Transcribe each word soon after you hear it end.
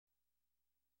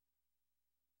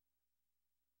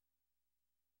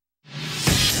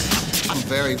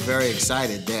very, very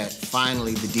excited that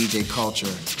finally the DJ culture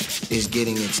is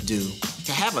getting its due.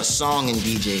 To have a song in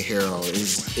DJ Hero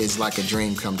is like a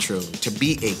dream come true. To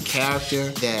be a character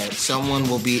that someone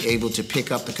will be able to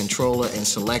pick up the controller and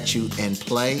select you and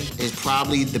play is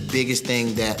probably the biggest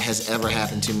thing that has ever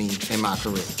happened to me in my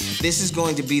career. This is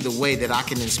going to be the way that I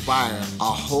can inspire a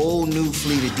whole new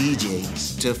fleet of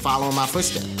DJs to follow in my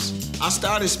footsteps. I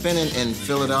started spinning in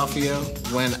Philadelphia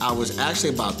when I was actually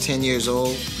about 10 years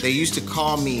old. They used to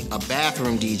call me a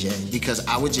bathroom DJ because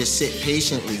I would just sit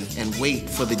patiently and wait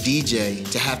for the DJ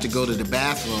to have to go to the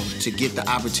bathroom to get the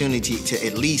opportunity to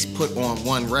at least put on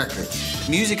one record.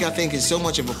 Music, I think, is so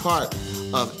much of a part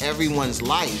of everyone's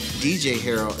life. DJ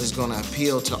Hero is gonna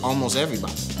appeal to almost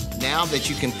everybody. Now that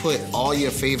you can put all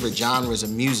your favorite genres of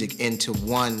music into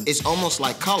one, it's almost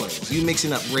like colors. You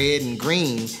mixing up red and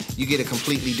green, you get a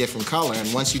completely different color.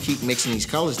 And once you keep mixing these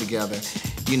colors together,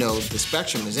 you know, the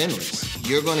spectrum is endless.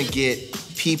 You're gonna get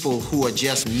people who are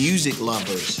just music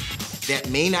lovers that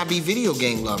may not be video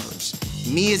game lovers.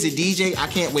 Me as a DJ, I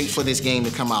can't wait for this game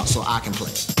to come out so I can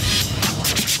play it.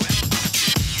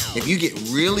 If you get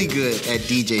really good at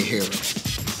DJ Hero,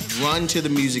 run to the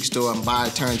music store and buy a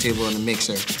turntable and a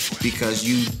mixer because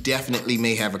you definitely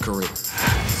may have a career.